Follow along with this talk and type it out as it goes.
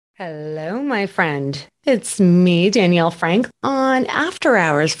Hello, my friend. It's me, Danielle Frank, on After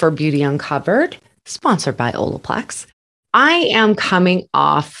Hours for Beauty Uncovered, sponsored by Olaplex. I am coming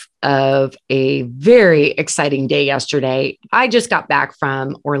off of a very exciting day yesterday. I just got back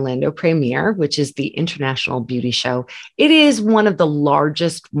from Orlando Premiere, which is the international beauty show. It is one of the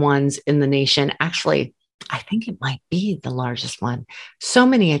largest ones in the nation. Actually, I think it might be the largest one. So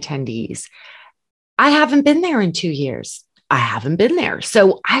many attendees. I haven't been there in 2 years. I haven't been there.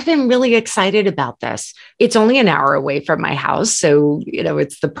 So I've been really excited about this. It's only an hour away from my house. So,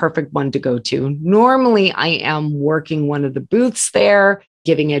 it's the perfect one to go to. Normally, I am working one of the booths there,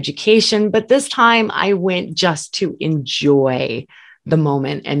 giving education, but this time I went just to enjoy the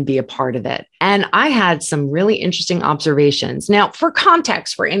moment and be a part of it. And I had some really interesting observations. Now, for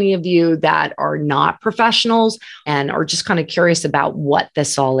context, for any of you that are not professionals and are just kind of curious about what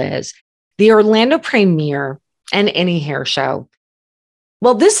this all is, the Orlando Premiere and any hair show.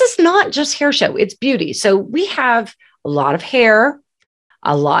 Well, this is not just hair show, it's beauty. So we have a lot of hair,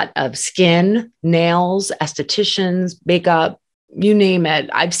 a lot of skin, nails, estheticians, makeup, you name it.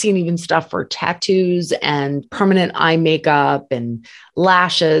 I've seen even stuff for tattoos and permanent eye makeup and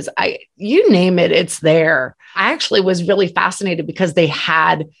lashes. You name it, it's there. I actually was really fascinated because they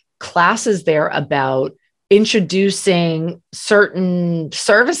had classes there about introducing certain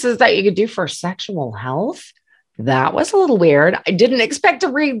services that you could do for sexual health. That was a little weird. I didn't expect to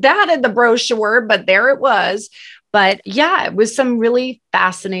read that in the brochure, but there it was. But yeah, it was some really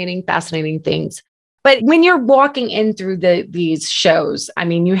fascinating things. But when you're walking in through these shows, I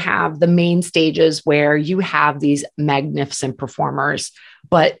mean, you have the main stages where you have these magnificent performers,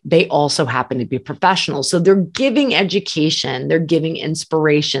 but they also happen to be professionals. So they're giving education, they're giving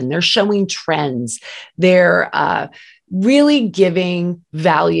inspiration, they're showing trends, they're really giving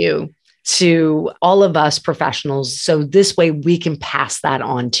value to all of us professionals. So this way we can pass that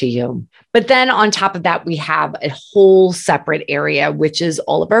on to you. But then on top of that, we have a whole separate area, which is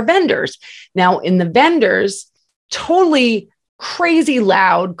all of our vendors. Now in the vendors, totally crazy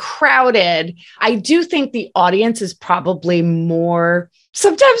loud, crowded. I do think the audience is probably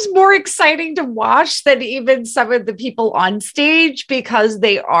sometimes more exciting to watch than even some of the people on stage because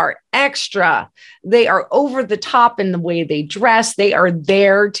they are extra. They are over the top in the way they dress. They are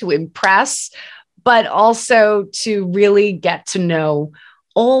there to impress, but also to really get to know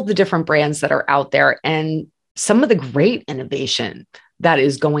all the different brands that are out there and some of the great innovation that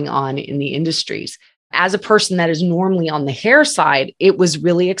is going on in the industries. As a person that is normally on the hair side, it was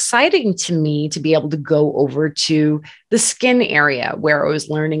really exciting to me to be able to go over to the skin area where I was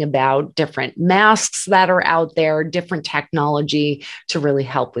learning about different masks that are out there, different technology to really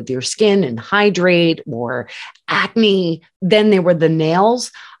help with your skin and hydrate or acne. Then there were the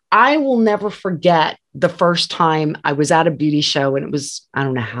nails. I will never forget the first time I was at a beauty show, and it was, I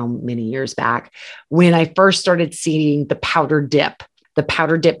don't know how many years back, when I first started seeing the powder dip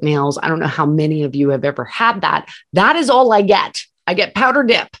nails. I don't know how many of you have ever had that. That is all I get. I get powder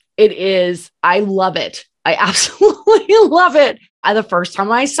dip. I love it. I absolutely love it. The first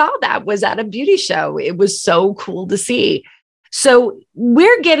time I saw that was at a beauty show. It was so cool to see. So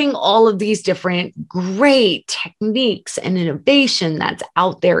we're getting all of these different great techniques and innovation that's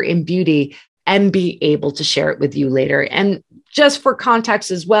out there in beauty and be able to share it with you later. And just for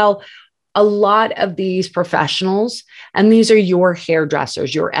context as well, a lot of these professionals, and these are your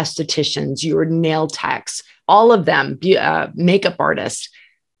hairdressers, your estheticians, your nail techs, all of them, makeup artists,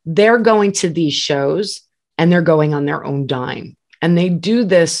 they're going to these shows and they're going on their own dime. And they do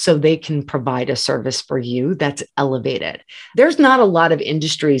this so they can provide a service for you that's elevated. There's not a lot of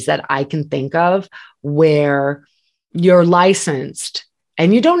industries that I can think of where you're licensed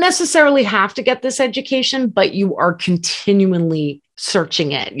and you don't necessarily have to get this education, but you are continually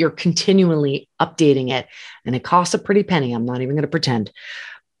searching it. You're continually updating it. And it costs a pretty penny. I'm not even going to pretend.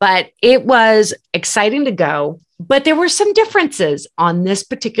 But it was exciting to go. But there were some differences on this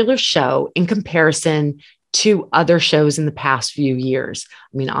particular show in comparison to other shows in the past few years.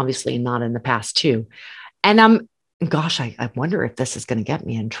 I mean, obviously not in the past two. And I wonder if this is going to get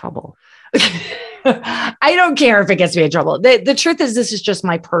me in trouble. I don't care if it gets me in trouble. The truth is, this is just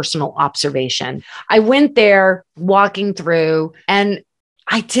my personal observation. I went there walking through and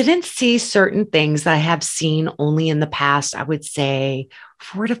I didn't see certain things that I have seen only in the past. I would say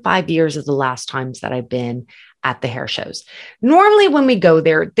 4 to 5 years is the last times that I've been at the hair shows. Normally, when we go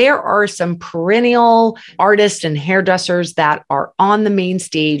there, there are some perennial artists and hairdressers that are on the main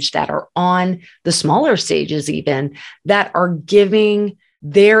stage, that are on the smaller stages even, that are giving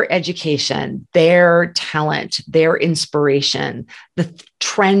their education, their talent, their inspiration, the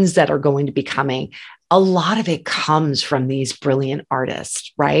trends that are going to be coming. a lot of it comes from these brilliant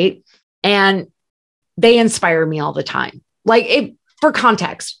artists, right? And they inspire me all the time. For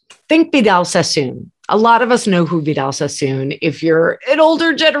context, think Vidal Sassoon. A lot of us know who Vidal Sassoon. If you're an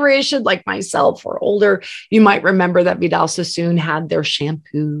older generation like myself or older, you might remember that Vidal Sassoon had their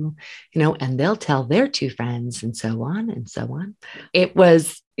shampoo, and they'll tell their two friends and so on and so on. It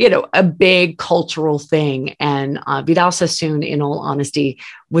was, a big cultural thing. And Vidal Sassoon, in all honesty,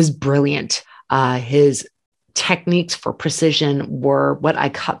 was brilliant. His techniques for precision were what I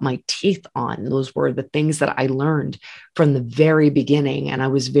cut my teeth on. Those were the things that I learned from the very beginning. And I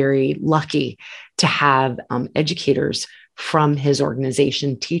was very lucky to have educators from his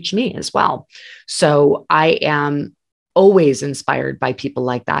organization teach me as well. So I am always inspired by people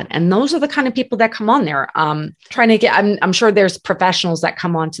like that. And those are the kind of people that come on there. I'm sure there's professionals that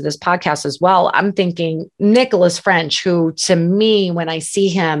come onto this podcast as well. I'm thinking Nicholas French, who to me, when I see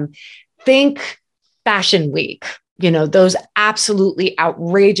him, think Fashion Week, those absolutely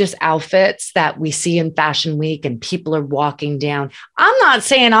outrageous outfits that we see in Fashion Week and people are walking down. I'm not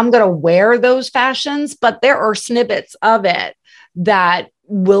saying I'm going to wear those fashions, but there are snippets of it that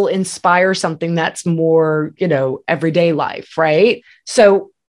will inspire something that's more, everyday life, right? So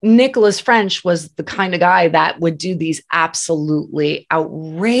Nicholas French was the kind of guy that would do these absolutely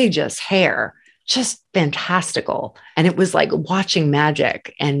outrageous hair, just fantastical. And it was like watching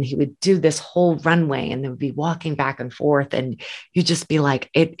magic. And he would do this whole runway and they would be walking back and forth. And you'd just be like,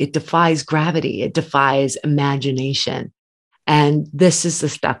 it defies gravity. It defies imagination. And this is the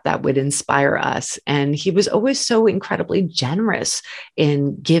stuff that would inspire us. And he was always so incredibly generous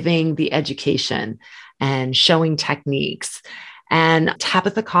in giving the education and showing techniques. And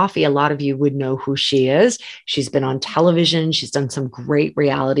Tabitha Coffey, a lot of you would know who she is. She's been on television. She's done some great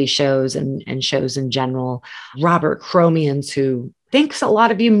reality shows and shows in general. Robert Chromians, who thinks a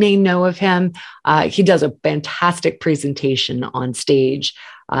lot of you may know of him. He does a fantastic presentation on stage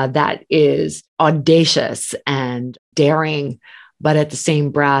that is audacious and daring, but at the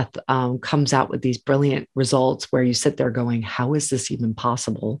same breath comes out with these brilliant results where you sit there going, how is this even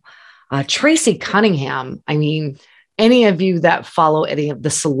possible? Tracy Cunningham, any of you that follow any of the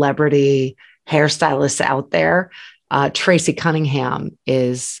celebrity hairstylists out there, Tracy Cunningham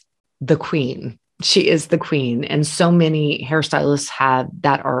is the queen. She is the queen. And so many hairstylists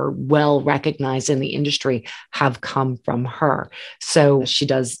that are well recognized in the industry have come from her. So she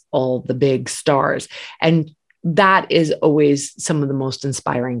does all the big stars. And that is always some of the most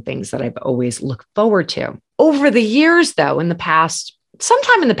inspiring things that I've always looked forward to. Over the years, though,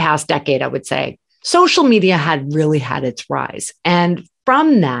 sometime in the past decade, I would say, social media had really had its rise. And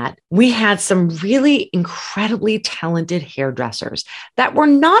from that, we had some really incredibly talented hairdressers that were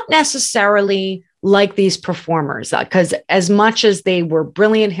not necessarily like these performers, because as much as they were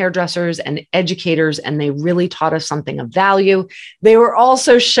brilliant hairdressers and educators, and they really taught us something of value, they were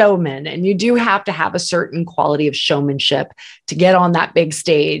also showmen. And you do have to have a certain quality of showmanship to get on that big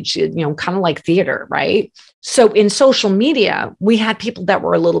stage, kind of like theater, right? So in social media, we had people that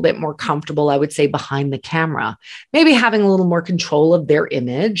were a little bit more comfortable, I would say, behind the camera, maybe having a little more control of their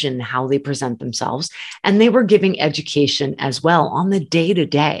image and how they present themselves. And they were giving education as well on the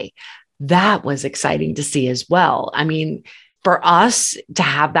day-to-day. That was exciting to see as well. For us to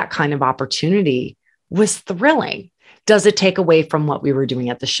have that kind of opportunity was thrilling. Does it take away from what we were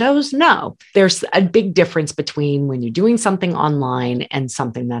doing at the shows? No. There's a big difference between when you're doing something online and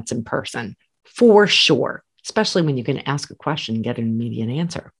something that's in person, for sure, especially when you can ask a question and get an immediate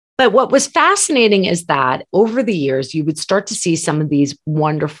answer. But what was fascinating is that over the years, you would start to see some of these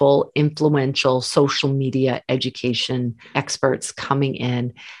wonderful, influential social media education experts coming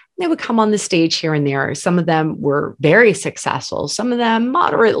in. They would come on the stage here and there. Some of them were very successful, some of them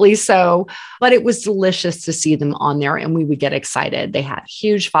moderately so, but it was delicious to see them on there and we would get excited. They had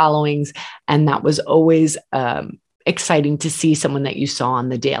huge followings, and that was always exciting to see someone that you saw on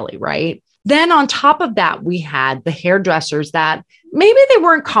the daily, right? Then on top of that, we had the hairdressers that maybe they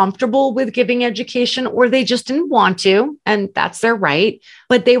weren't comfortable with giving education, or they just didn't want to, and that's their right,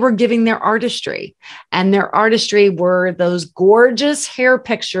 but they were giving their artistry. And their artistry were those gorgeous hair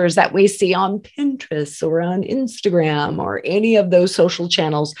pictures that we see on Pinterest or on Instagram or any of those social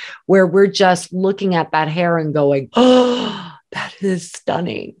channels where we're just looking at that hair and going, oh, that is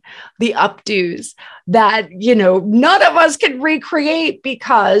stunning. The updos that, none of us can recreate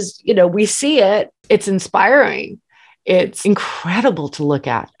because, we see it. It's inspiring. It's incredible to look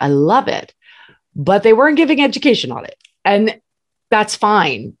at. I love it. But they weren't giving education on it. And that's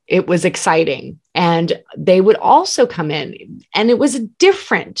fine. It was exciting. And they would also come in, and it was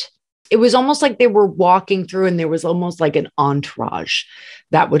different it was almost like they were walking through and there was almost like an entourage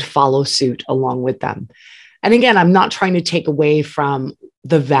that would follow suit along with them. And again, I'm not trying to take away from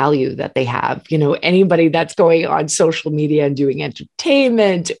the value that they have. Anybody that's going on social media and doing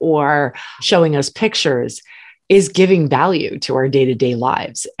entertainment or showing us pictures is giving value to our day-to-day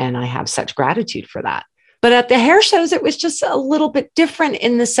lives. And I have such gratitude for that. But at the hair shows, it was just a little bit different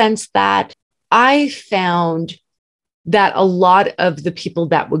in the sense that I found that a lot of the people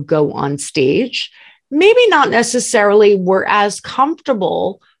that would go on stage, maybe not necessarily were as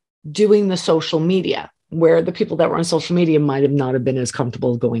comfortable doing the social media, where the people that were on social media might have not have been as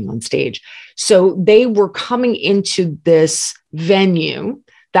comfortable going on stage. So they were coming into this venue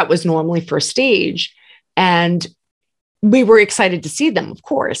that was normally for a stage, and we were excited to see them, of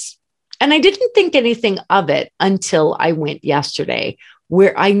course. And I didn't think anything of it until I went yesterday,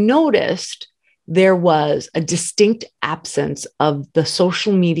 where I noticed there was a distinct absence of the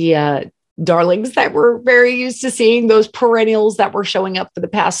social media darlings that we're very used to seeing, those perennials that were showing up for the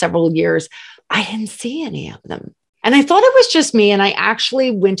past several years. I didn't see any of them. And I thought it was just me. And I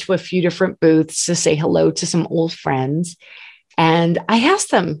actually went to a few different booths to say hello to some old friends. And I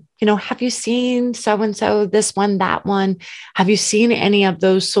asked them, have you seen so-and-so, this one, that one? Have you seen any of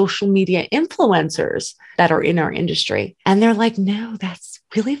those social media influencers that are in our industry? And they're like, no, that's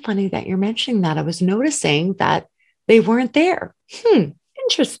really funny that you're mentioning that. I was noticing that they weren't there.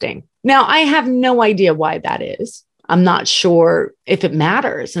 Interesting. Now, I have no idea why that is. I'm not sure if it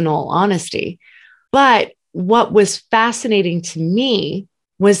matters, in all honesty. But what was fascinating to me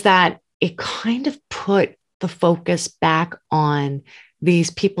was that it kind of put the focus back on these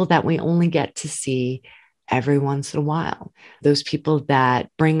people that we only get to see every once in a while. Those people that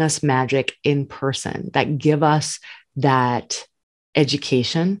bring us magic in person, that give us that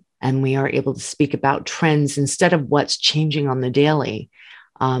education, and we are able to speak about trends instead of what's changing on the daily.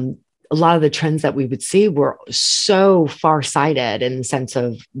 A lot of the trends that we would see were so far-sighted in the sense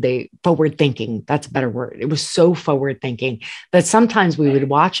of forward thinking. That's a better word. It was so forward thinking that sometimes we would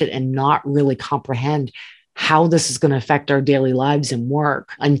watch it and not really comprehend how this is going to affect our daily lives and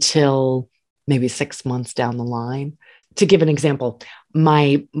work until maybe 6 months down the line. To give an example,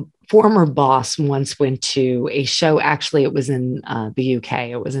 my former boss once went to a show. Actually, it was in the UK.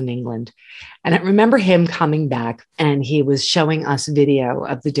 It was in England. And I remember him coming back and he was showing us video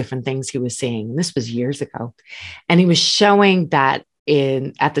of the different things he was seeing. And this was years ago. And he was showing that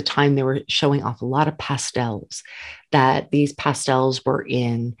at the time, they were showing off a lot of pastels, that these pastels were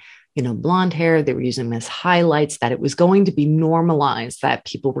in blonde hair. They were using them as highlights, that it was going to be normalized, that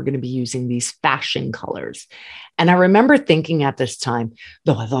people were going to be using these fashion colors. And I remember thinking at this time,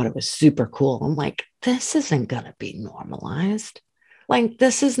 though I thought it was super cool, I'm like, this isn't going to be normalized. Like,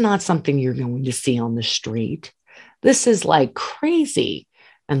 this is not something you're going to see on the street. This is like crazy.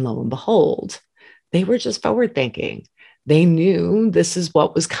 And lo and behold, they were just forward thinking. They knew this is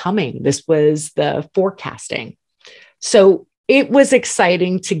what was coming. This was the forecasting. So it was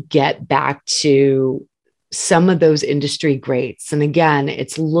exciting to get back to some of those industry greats. And again,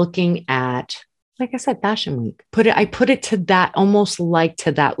 it's looking at, like I said, Fashion Week. I put it to that, almost like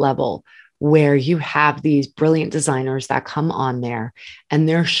to that level where you have these brilliant designers that come on there and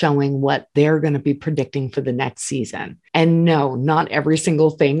they're showing what they're going to be predicting for the next season. And no, not every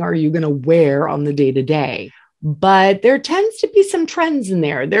single thing are you going to wear on the day-to-day. But there tends to be some trends in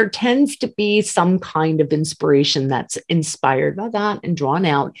there. There tends to be some kind of inspiration that's inspired by that and drawn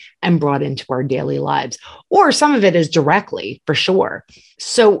out and brought into our daily lives. Or some of it is directly, for sure.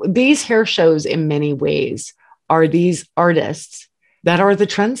 So these hair shows, in many ways, are these artists that are the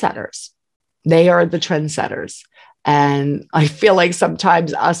trendsetters. They are the trendsetters. And I feel like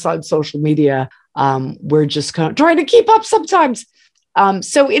sometimes us on social media, we're just kind of trying to keep up sometimes.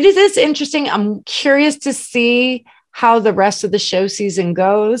 So it is interesting. I'm curious to see how the rest of the show season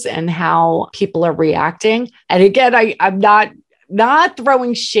goes and how people are reacting. And again, I'm not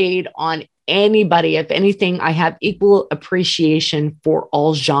throwing shade on anybody. If anything, I have equal appreciation for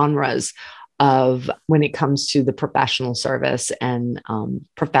all genres of when it comes to the professional service and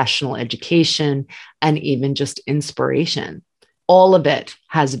professional education and even just inspiration. All of it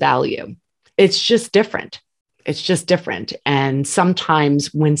has value. It's just different. It's just different. And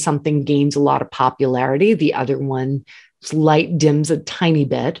sometimes when something gains a lot of popularity, the other one's light dims a tiny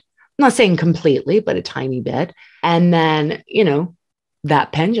bit. I'm not saying completely, but a tiny bit. And then,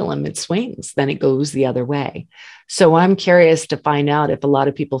 that pendulum, it swings, then it goes the other way. So I'm curious to find out if a lot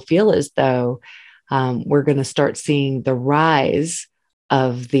of people feel as though we're going to start seeing the rise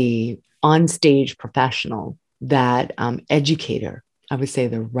of the onstage professional, that educator. I would say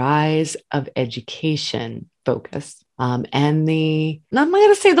the rise of education focus and I'm going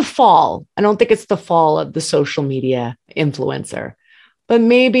to say the fall. I don't think it's the fall of the social media influencer, but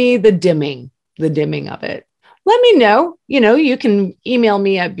maybe the dimming of it. Let me know. You can email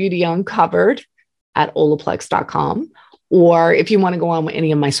me at beautyuncovered@olaplex.com. Or if you want to go on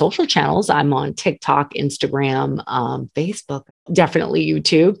any of my social channels, I'm on TikTok, Instagram, Facebook, definitely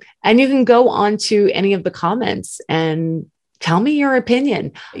YouTube. And you can go on to any of the comments and tell me your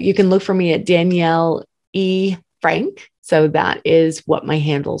opinion. You can look for me at Danielle E. Frank. So that is what my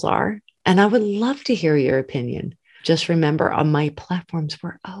handles are. And I would love to hear your opinion. Just remember, on my platforms,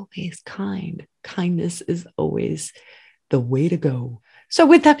 we're always kind. Kindness is always the way to go. So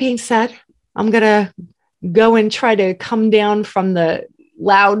with that being said, I'm going to go and try to come down from the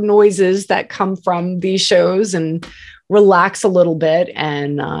loud noises that come from these shows and relax a little bit.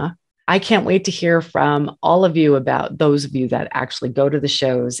 And I can't wait to hear from all of you about those of you that actually go to the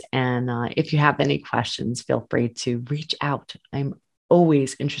shows. And if you have any questions, feel free to reach out. I'm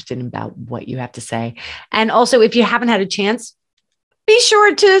always interested in about what you have to say. And also, if you haven't had a chance, be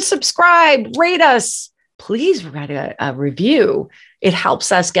sure to subscribe, rate us. Please write a review. It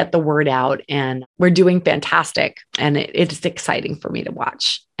helps us get the word out, and we're doing fantastic. And it's exciting for me to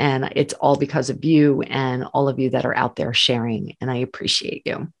watch. And it's all because of you and all of you that are out there sharing. And I appreciate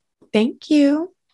you. Thank you.